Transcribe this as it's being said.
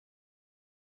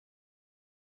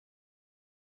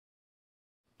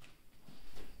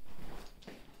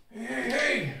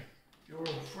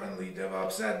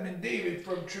DevOps admin David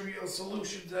from Trivial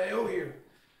Solutions IO here.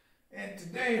 And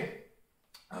today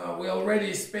we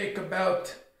already spoke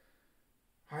about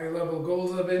high-level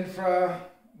goals of infra,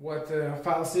 what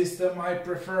file system I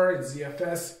prefer, it's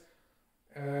ZFS.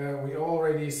 We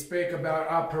already spoke about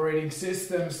operating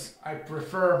systems I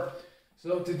prefer.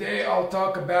 So today I'll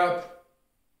talk about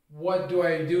what do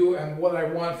I do and what I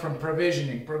want from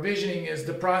provisioning. Provisioning is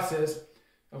the process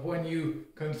of when you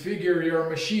configure your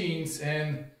machines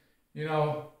and,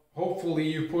 hopefully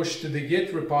you push to the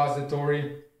Git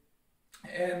repository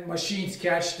and machines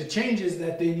catch the changes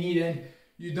that they need, and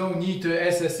you don't need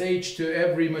to SSH to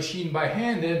every machine by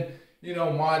hand and,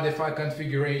 modify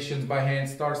configurations by hand,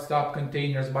 start-stop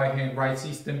containers by hand, write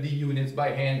systemd units by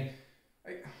hand.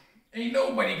 Ain't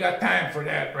nobody got time for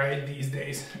that, right, these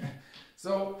days.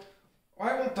 So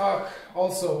I will talk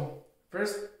also,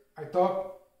 first I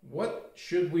talk what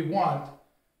should we want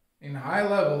in high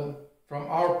level from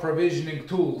our provisioning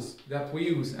tools that we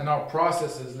use and our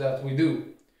processes that we do.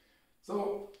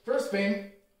 So first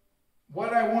thing,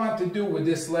 what I want to do with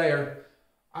this layer,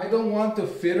 I don't want to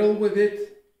fiddle with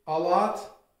it a lot,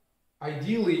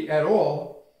 ideally at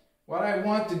all. What I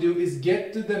want to do is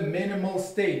get to the minimal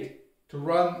state to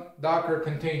run Docker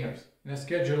containers in a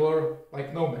scheduler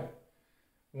like Nomad.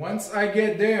 Once I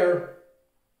get there,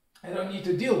 I don't need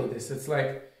to deal with this. It's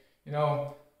like,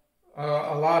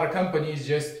 a lot of companies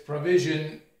just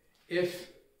provision if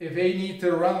they need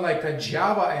to run like a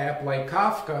Java app like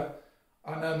Kafka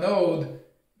on a node,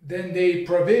 then they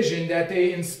provision that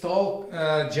they install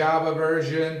Java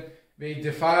version, they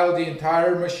defile the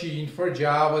entire machine for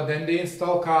Java, then they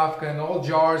install Kafka and all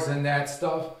jars and that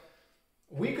stuff.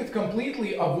 We could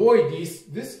completely avoid these.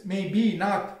 This may be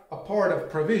not a part of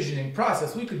provisioning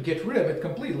process. We could get rid of it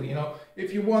completely.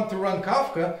 If you want to run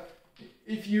Kafka,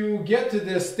 if you get to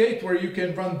the state where you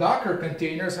can run Docker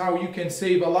containers, how you can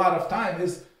save a lot of time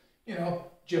is,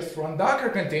 just run Docker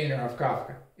container of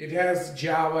Kafka. It has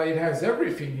Java, it has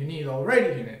everything you need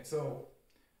already in it. So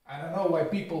I don't know why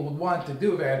people would want to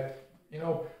do that.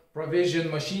 Provision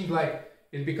machines, like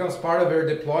it becomes part of their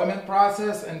deployment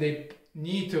process and they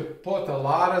need to put a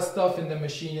lot of stuff in the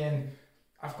machine, and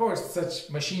of course such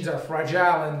machines are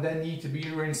fragile and then need to be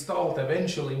reinstalled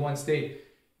eventually once they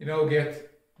get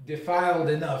defiled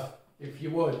enough, if you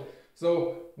would.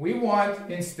 So we want,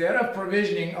 instead of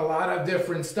provisioning a lot of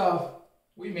different stuff,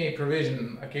 we may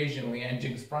provision occasionally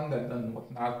Nginx frontend and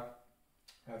whatnot,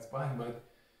 that's fine, but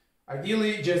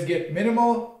ideally just get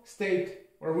minimal state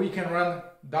where we can run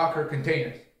Docker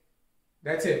containers.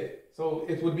 That's it. So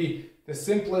it would be the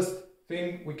simplest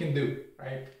thing we can do,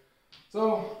 right?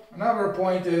 So another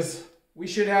point is we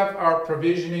should have our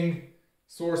provisioning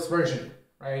source version,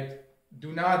 right?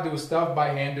 Do not do stuff by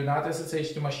hand, do not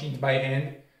SSH to machines by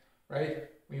hand, right?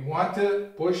 We want to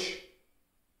push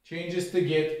changes to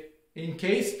Git. In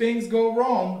case things go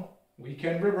wrong, we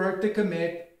can revert the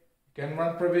commit, we can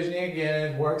run provisioning again,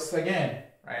 and it works again,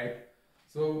 right?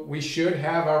 So we should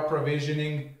have our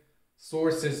provisioning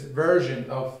sources version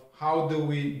of how do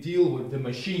we deal with the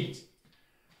machines,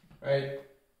 right?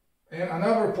 And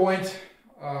another point,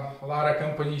 a lot of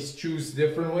companies choose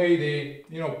different way. They,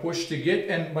 push to Git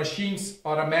and machines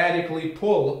automatically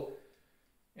pull,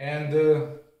 and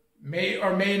may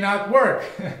or may not work.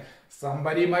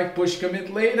 Somebody might push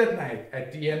commit late at night,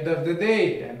 at the end of the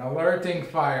day, and alerting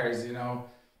fires,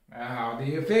 How do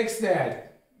you fix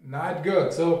that? Not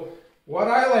good. So what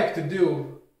I like to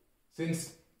do,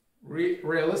 since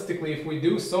realistically, if we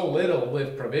do so little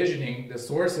with provisioning, the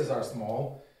sources are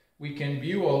small, we can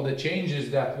view all the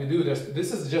changes that we do.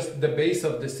 This is just the base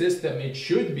of the system. It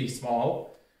should be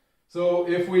small. So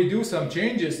if we do some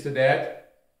changes to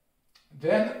that,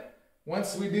 then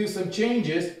once we do some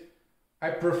changes, I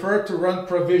prefer to run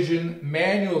provision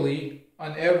manually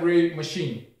on every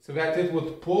machine so that it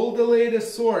would pull the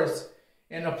latest source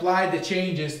and apply the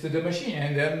changes to the machine.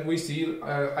 And then we see,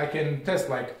 I can test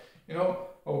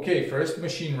okay, first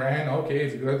machine ran, okay,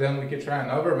 it's good, then we can try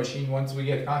another machine. Once we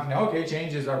get confident, okay,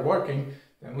 changes are working,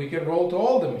 then we can roll to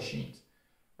all the machines,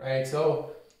 right?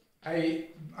 So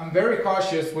I'm very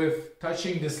cautious with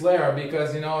touching this layer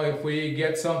because, if we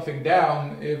get something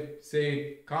down, if,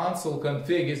 say, console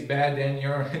config is bad, then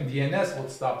your DNS would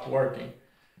stop working,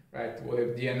 right,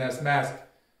 with DNS mask.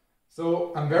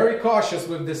 So I'm very cautious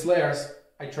with these layers.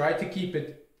 I try to keep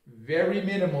it very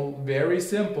minimal, very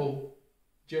simple,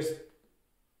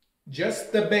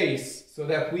 just the base, so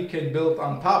that we can build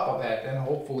on top of that, and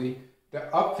hopefully the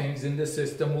up things in the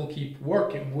system will keep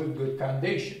working with good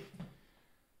foundation.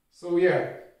 So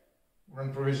yeah,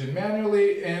 run provision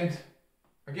manually, and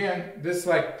again, this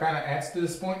kind of adds to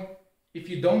this point. If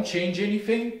you don't change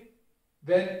anything,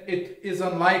 then it is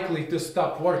unlikely to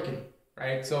stop working,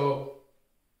 right? So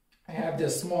I have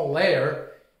this small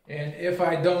layer, and if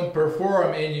I don't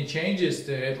perform any changes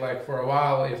to it, like for a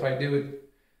while, if I do it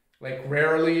like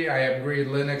rarely, I upgrade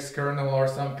Linux kernel or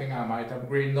something, I might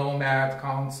upgrade Nomad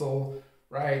console,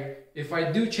 right? If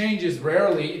I do changes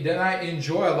rarely, then I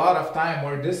enjoy a lot of time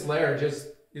where this layer just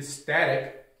is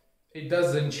static. It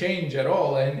doesn't change at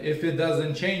all, and if it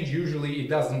doesn't change, usually it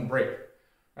doesn't break.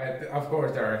 Right? Of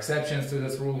course, there are exceptions to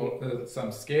this rule.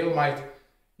 Some scale might,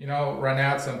 run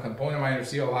out. Some component might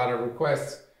receive a lot of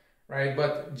requests, right?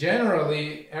 But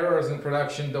generally, errors in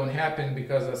production don't happen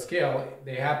because of scale.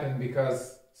 They happen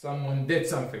because someone did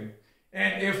something.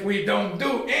 And if we don't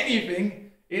do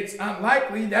anything, it's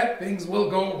unlikely that things will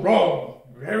go wrong.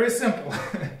 Very simple.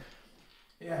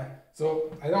 Yeah.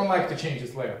 So I don't like to change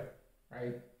this layer,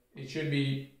 right? It should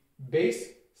be base,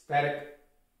 static,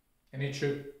 and it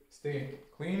should stay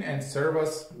clean and serve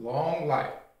us long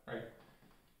life, right?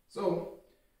 So,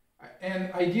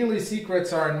 and ideally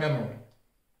secrets are in memory,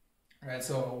 right?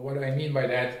 So what I mean by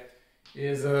that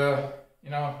is,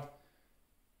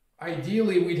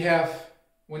 ideally we'd have,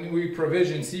 when we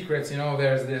provision secrets,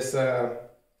 there's this,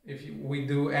 if we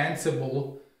do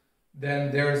ansible,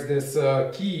 then there's this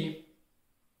key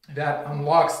that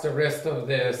unlocks the rest of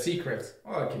the secrets.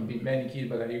 Well, it can be many keys,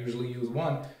 but I usually use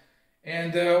one.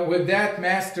 And with that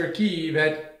master key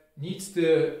that needs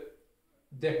to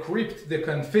decrypt the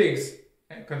configs,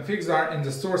 configs are in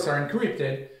the source are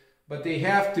encrypted, but they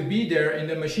have to be there in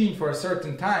the machine for a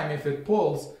certain time if it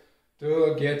pulls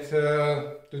to get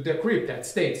to decrypt that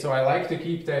state. So I like to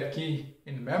keep that key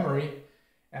in memory,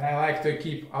 and I like to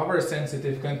keep other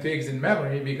sensitive configs in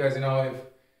memory because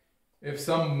if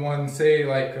someone say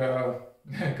like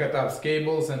cut off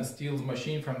cables and steals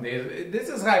machine from data, this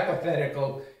is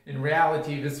hypothetical. In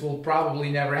reality, this will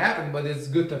probably never happen, but it's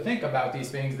good to think about these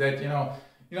things that,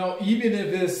 even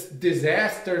if this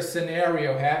disaster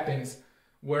scenario happens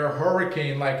where a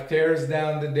hurricane like tears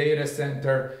down the data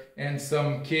center and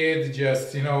some kid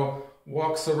just,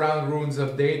 walks around ruins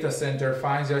of data center,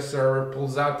 finds your server,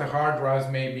 pulls out the hard drives,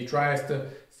 maybe tries to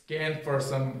scan for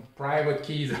some private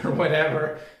keys or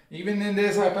whatever. Even in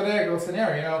this hypothetical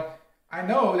scenario, I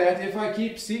know that if I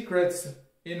keep secrets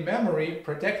in memory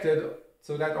protected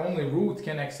so that only root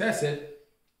can access it,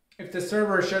 if the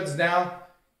server shuts down,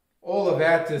 all of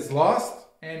that is lost,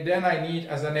 and then I need,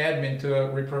 as an admin, to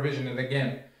reprovision it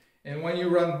again. And when you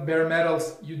run bare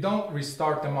metals, you don't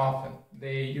restart them often.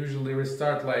 They usually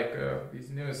restart like these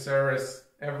new servers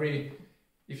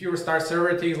if you restart server,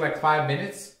 it takes like 5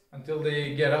 minutes until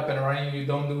they get up and running. You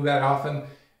don't do that often.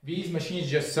 These machines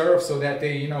just serve so that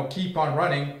they, keep on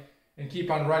running and keep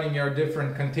on running your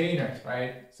different containers,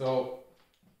 right? So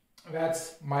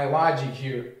that's my logic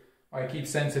here. I keep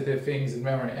sensitive things in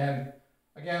memory. And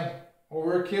again,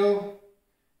 overkill,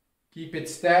 keep it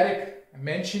static. I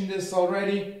mentioned this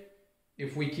already.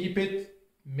 If we keep it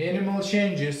minimal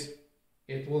changes,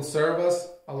 it will serve us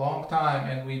a long time,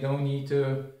 and we don't need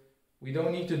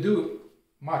to do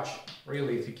much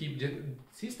really to keep the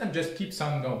system just keeps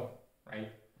on going, right?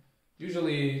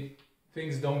 Usually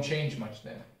things don't change much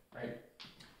then, right?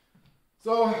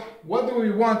 So what do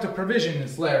we want to provision in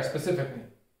this layer specifically?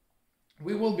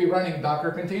 We will be running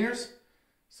Docker containers.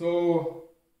 So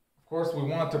of course we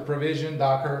want to provision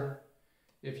Docker.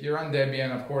 If you're on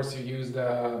Debian, of course you use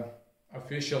the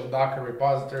official Docker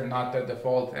repository, not the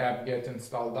default apt-get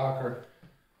install Docker.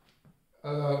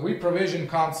 We provision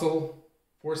console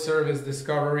for service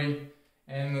discovery,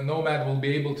 and the Nomad will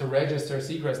be able to register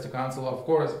secrets to console. Of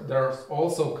course, there's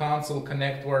also console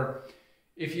connect where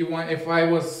if I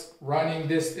was running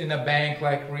this in a bank,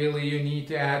 like really you need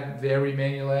to add very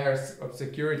many layers of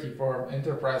security for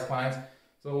enterprise clients.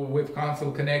 So with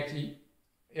console connect,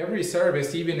 every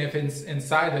service, even if it's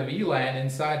inside the VLAN,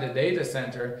 inside the data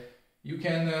center, you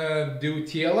can do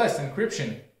TLS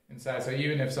encryption inside. So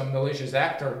even if some malicious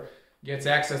actor gets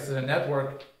access to the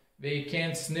network, they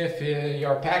can't sniff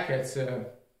your packets.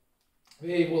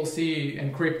 They will see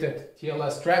encrypted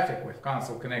TLS traffic with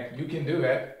Console Connect. You can do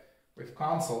that with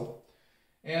Console.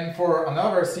 And for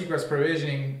another secrets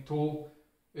provisioning tool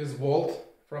is Vault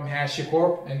from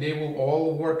HashiCorp, and they will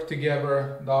all work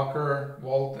together, Docker,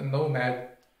 Vault, and Nomad,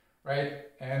 right?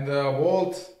 And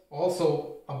Vault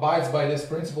also abides by this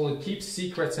principle. It keeps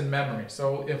secrets in memory.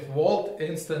 So if Vault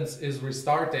instance is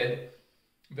restarted,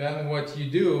 then what you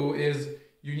do is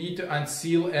you need to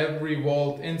unseal every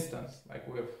Vault instance, like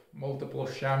with multiple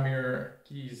Shamir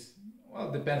keys. Well,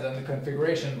 it depends on the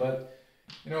configuration, but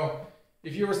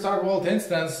if you restart Vault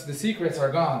instance, the secrets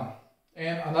are gone.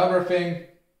 And another thing,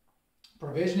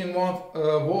 provisioning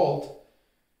Vault,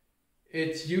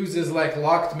 it uses like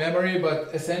locked memory,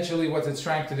 but essentially what it's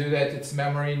trying to do that its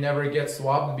memory never gets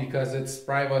swapped because its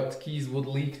private keys would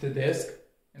leak the disk,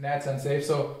 and that's unsafe.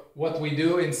 So what we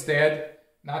do instead,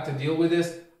 not to deal with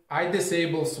this, I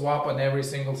disable swap on every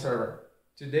single server.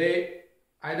 Today,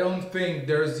 I don't think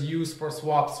there's use for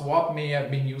swap. Swap may have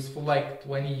been useful like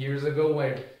 20 years ago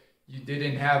where you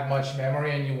didn't have much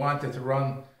memory and you wanted to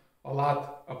run a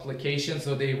lot of applications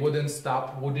so they wouldn't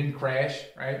stop, wouldn't crash,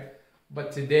 right?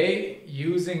 But today,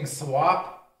 using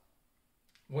swap,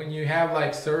 when you have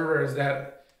like servers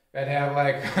that have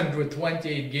like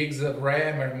 128 gigs of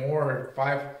RAM or more, or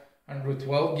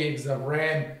 512 gigs of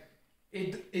RAM,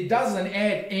 it doesn't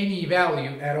add any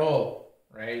value at all,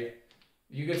 right?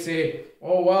 You could say,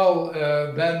 oh well,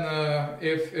 then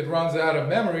if it runs out of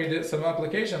memory, some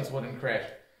applications wouldn't crash.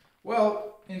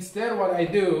 Well, instead what I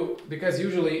do, because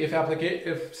usually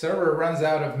if server runs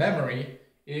out of memory,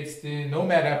 it's the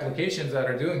Nomad applications that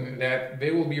are doing that.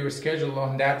 They will be rescheduled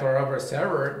on that or other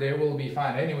server. They will be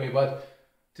fine anyway. But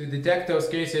to detect those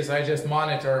cases, I just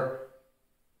monitor,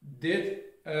 did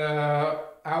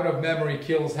out of memory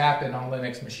kills happen on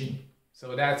Linux machine?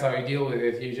 So that's how you deal with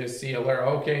it. You just see alert,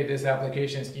 okay, this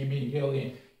application is keeping killed.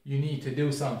 You need to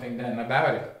do something then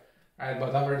about it. Right?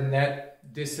 But other than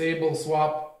that, disable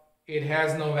swap, it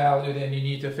has no value. Then you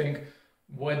need to think,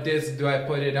 what disk do I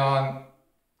put it on?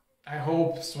 I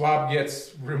hope swap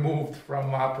gets removed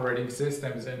from operating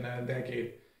systems in a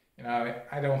decade. You know,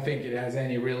 I don't think it has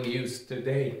any real use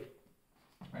today,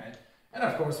 right? And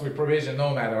of course, we provision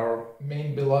Nomad, our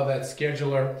main beloved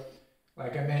scheduler.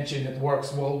 Like I mentioned, it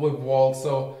works well with Vault.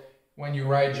 So when you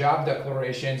write job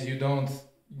declarations, you don't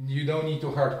need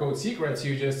to hard code secrets.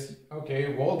 You just,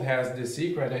 okay, Vault has this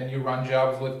secret, and you run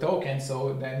jobs with tokens,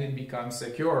 so then it becomes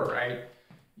secure, right?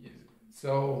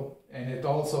 So, and it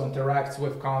also interacts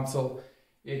with console.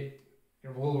 It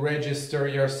will register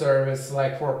your service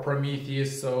like for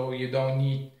Prometheus, so you don't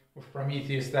need, with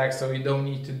Prometheus stack, so you don't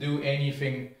need to do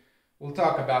anything. We'll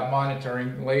talk about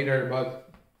monitoring later, but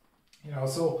you know,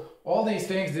 so all these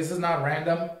things, this is not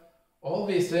random. All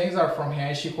these things are from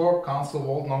HashiCorp, Console,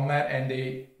 Vault, Nomad, and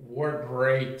they work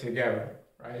great together,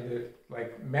 right? They're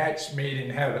like match made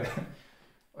in heaven.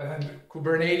 And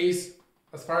Kubernetes,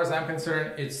 as far as I'm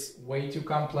concerned, it's way too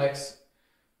complex.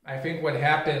 I think what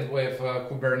happened with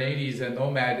Kubernetes and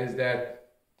Nomad is that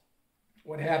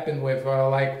what happened with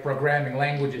like programming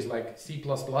languages like C++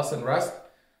 and Rust.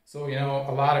 So, you know,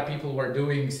 a lot of people were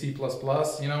doing C++,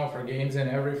 you know, for games and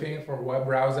everything, for web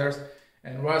browsers.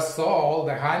 And Rust saw all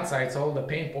the hindsights, all the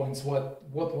pain points, what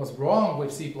was wrong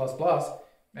with C++,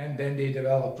 and then they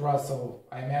developed Rust. So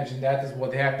I imagine that is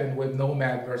what happened with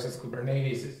Nomad versus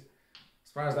Kubernetes.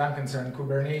 As far as I'm concerned,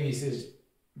 Kubernetes is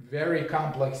very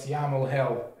complex YAML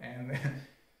hell, and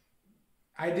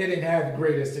I didn't have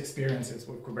greatest experiences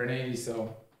with Kubernetes,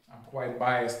 so I'm quite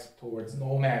biased towards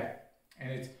Nomad.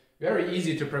 And it's very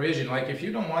easy to provision. Like if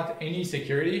you don't want any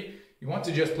security, you want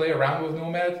to just play around with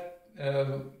Nomad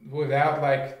without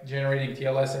like generating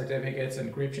TLS certificates,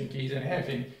 encryption keys, and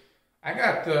anything. I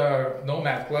got the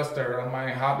Nomad cluster on my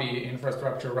hobby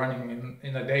infrastructure running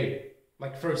in a day.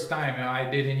 Like first time, I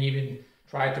didn't even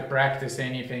try to practice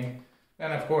anything.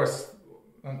 Then of course,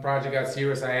 when project got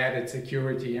serious, I added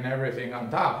security and everything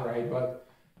on top, right? But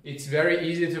it's very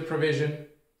easy to provision,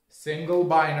 single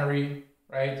binary,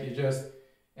 right?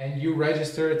 You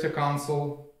register it to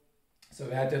console so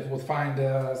that it will find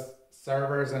the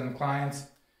servers and clients.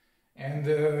 And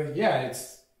yeah,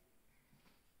 it's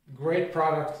great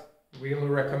product, really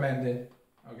recommend it,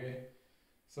 okay?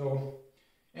 So,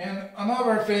 and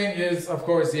another thing is, of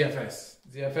course, ZFS.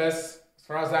 ZFS, as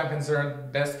far as I'm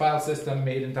concerned, best file system,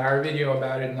 made entire video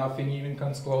about it, nothing even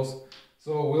comes close.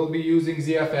 So we'll be using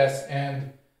ZFS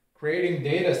and creating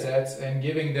data sets and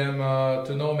giving them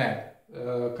to Nomad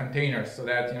containers, so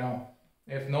that, you know,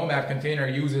 if Nomad container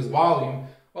uses volume,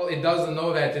 well, it doesn't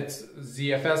know that it's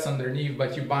ZFS underneath,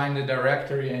 but you bind the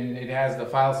directory and it has the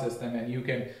file system, and you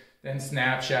can then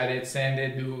snapshot it, send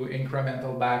it, do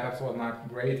incremental backups, whatnot.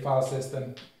 Great file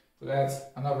system. So that's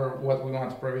another what we want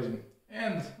to provision.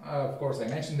 And of course, I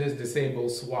mentioned this, disable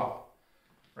swap,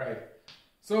 right?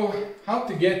 So how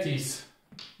to get these?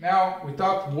 Now we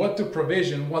talked what to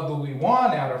provision, what do we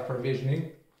want out of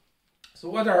provisioning. So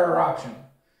what are our options?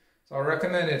 So I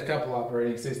recommended a couple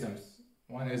operating systems.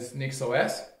 One is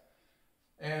NixOS,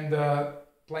 and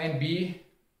plan B,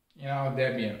 you know,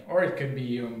 Debian, or it could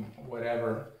be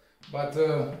whatever. But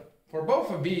for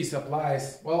both of these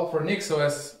applies, well, for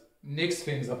NixOS, Nix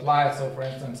things apply. So for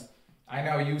instance, I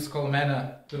now use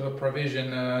Colmena to provision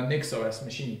NixOS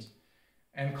machines.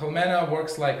 And Colmena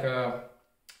works like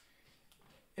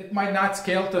it might not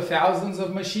scale to thousands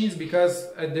of machines because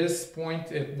at this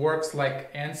point it works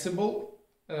like Ansible,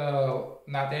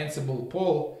 not Ansible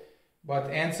pull, but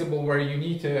Ansible where you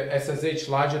need to SSH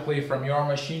logically from your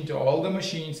machine to all the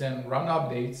machines and run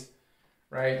updates,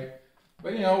 right?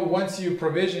 But you know, once you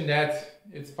provision that,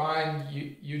 it's fine.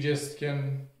 You just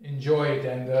can enjoy it,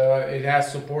 and it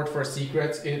has support for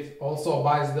secrets. It also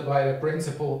abides by the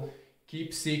principle,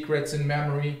 keep secrets in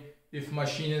memory. If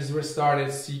machine is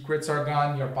restarted, secrets are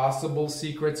gone, your possible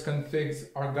secrets configs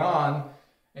are gone,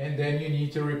 and then you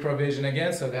need to reprovision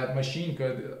again so that machine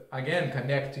could again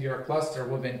connect to your cluster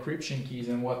with encryption keys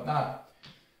and whatnot.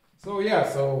 So yeah,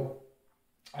 so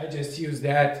I just use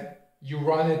that. You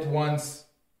run it once,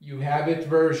 you have it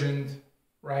versioned,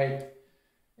 right?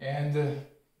 And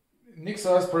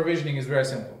NixOS provisioning is very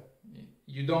simple.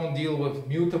 You don't deal with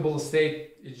mutable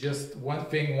state. It's just one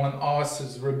thing, one OS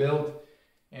is rebuilt,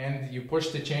 and you push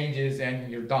the changes and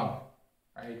you're done,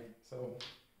 right? So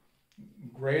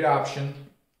great option.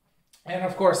 And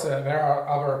of course there are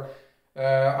other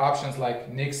options like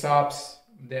NixOps,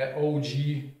 the OG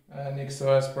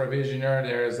NixOS provisioner.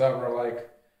 There's other, like,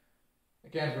 I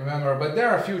can't remember, but there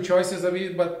are a few choices of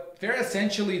it, but they're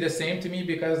essentially the same to me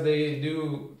because they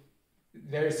do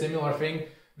very similar thing.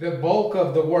 The bulk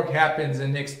of the work happens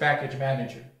in Nix Package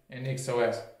Manager in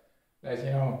NixOS. That,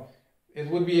 you know, it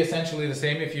would be essentially the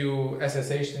same if you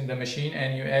SSH'd in the machine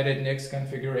and you added Nix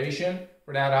configuration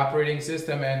for that operating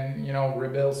system and, you know,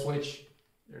 rebuild switch,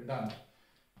 you're done.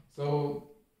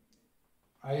 So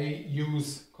I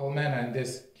use Colmena in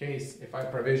this case if I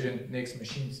provision Nix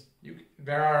machines.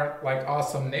 There are like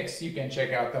awesome Nix. You can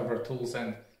check out other tools,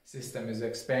 and system is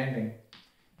expanding.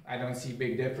 I don't see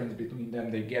big difference between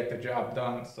them. They get the job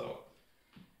done. So,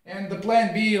 and the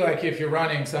plan B, like if you're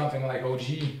running something like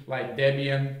OG, like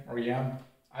Debian or Yum,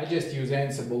 I just use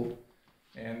Ansible.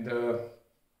 And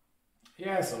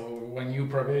yeah, so when you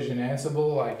provision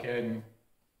Ansible, I can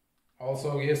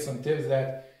also give some tips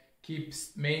that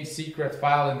keeps main secret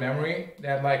file in memory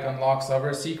that like unlocks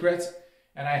other secrets.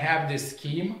 And I have this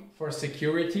scheme for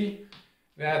security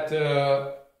that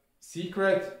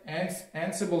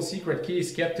Ansible secret key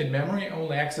is kept in memory,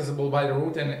 only accessible by the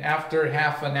root, and after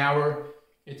half an hour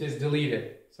it is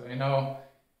deleted. So, you know,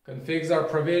 configs are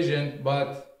provisioned,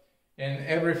 and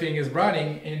everything is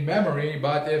running in memory,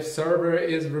 but if server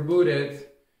is rebooted,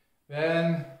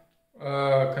 then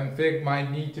config might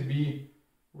need to be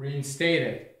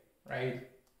reinstated, right?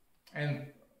 And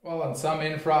well, on some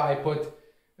infra I put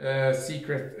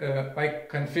secret, like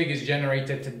config is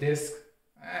generated to disk,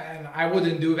 and I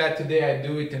wouldn't do that today. I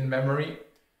do it in memory,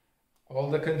 all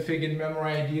the config in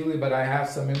memory ideally, but I have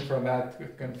some infra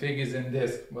that config is in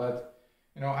disk. But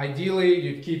you know, ideally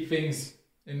you'd keep things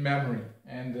in memory,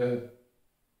 and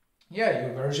yeah,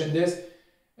 you version this.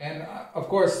 And of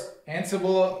course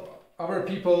Ansible, other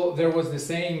people, there was the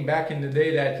saying back in the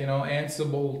day that, you know,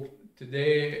 Ansible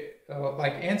today,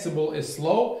 like Ansible is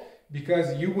slow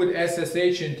because you would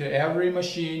SSH into every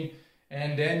machine,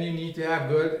 and then you need to have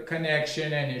good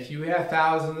connection, and if you have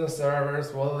thousands of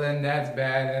servers, well then that's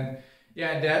bad. And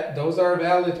yeah, those are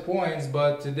valid points,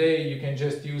 but today you can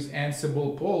just use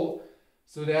Ansible pull,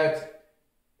 so that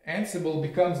Ansible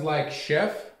becomes like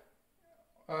Chef,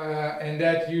 and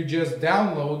that you just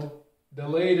download the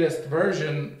latest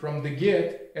version from the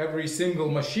Git. Every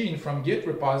single machine from Git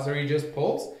repository just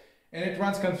pulls, and it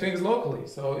runs configs locally.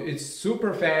 So it's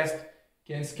super fast,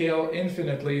 can scale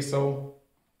infinitely. So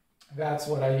that's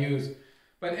what I use.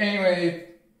 But anyway,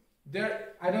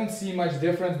 I don't see much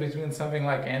difference between something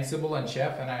like Ansible and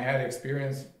Chef, and I had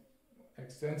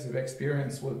extensive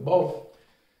experience with both.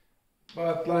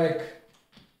 But like,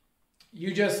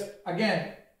 you just,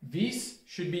 again, these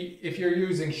should be, if you're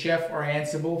using Chef or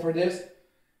Ansible for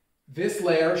this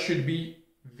layer should be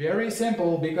very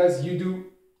simple, because you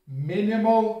do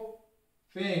minimal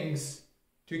things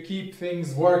to keep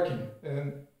things working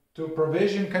and to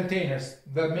provision containers.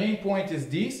 The main point is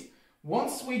this.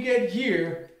 Once we get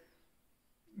here,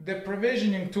 the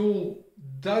provisioning tool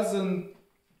doesn't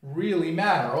really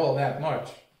matter all that much,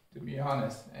 to be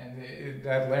honest, and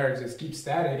that layer just keeps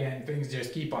static and things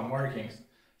just keep on working.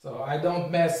 So I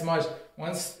don't mess much.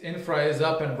 Once infra is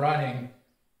up and running,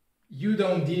 you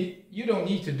don't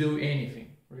need to do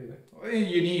anything really.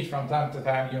 You need from time to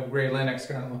time, you upgrade Linux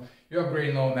kernel, you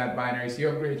upgrade Nomad binaries, you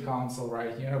upgrade console,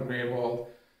 right? You upgrade Vault,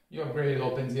 you upgrade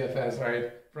OpenZFS,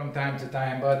 right? From time to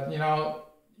time, but you know,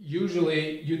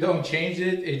 usually you don't change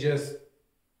it. It's just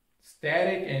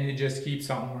static and it just keeps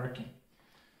on working.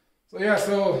 So yeah,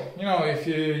 so you know, if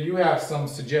you have some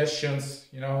suggestions,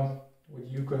 you know,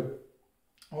 you could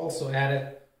also add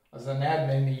it as an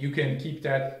admin. You can keep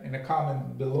that in a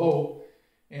comment below,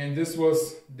 And this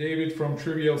was David from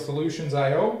Trivial Solutions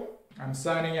IO. I'm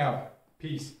signing out.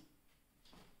 Peace.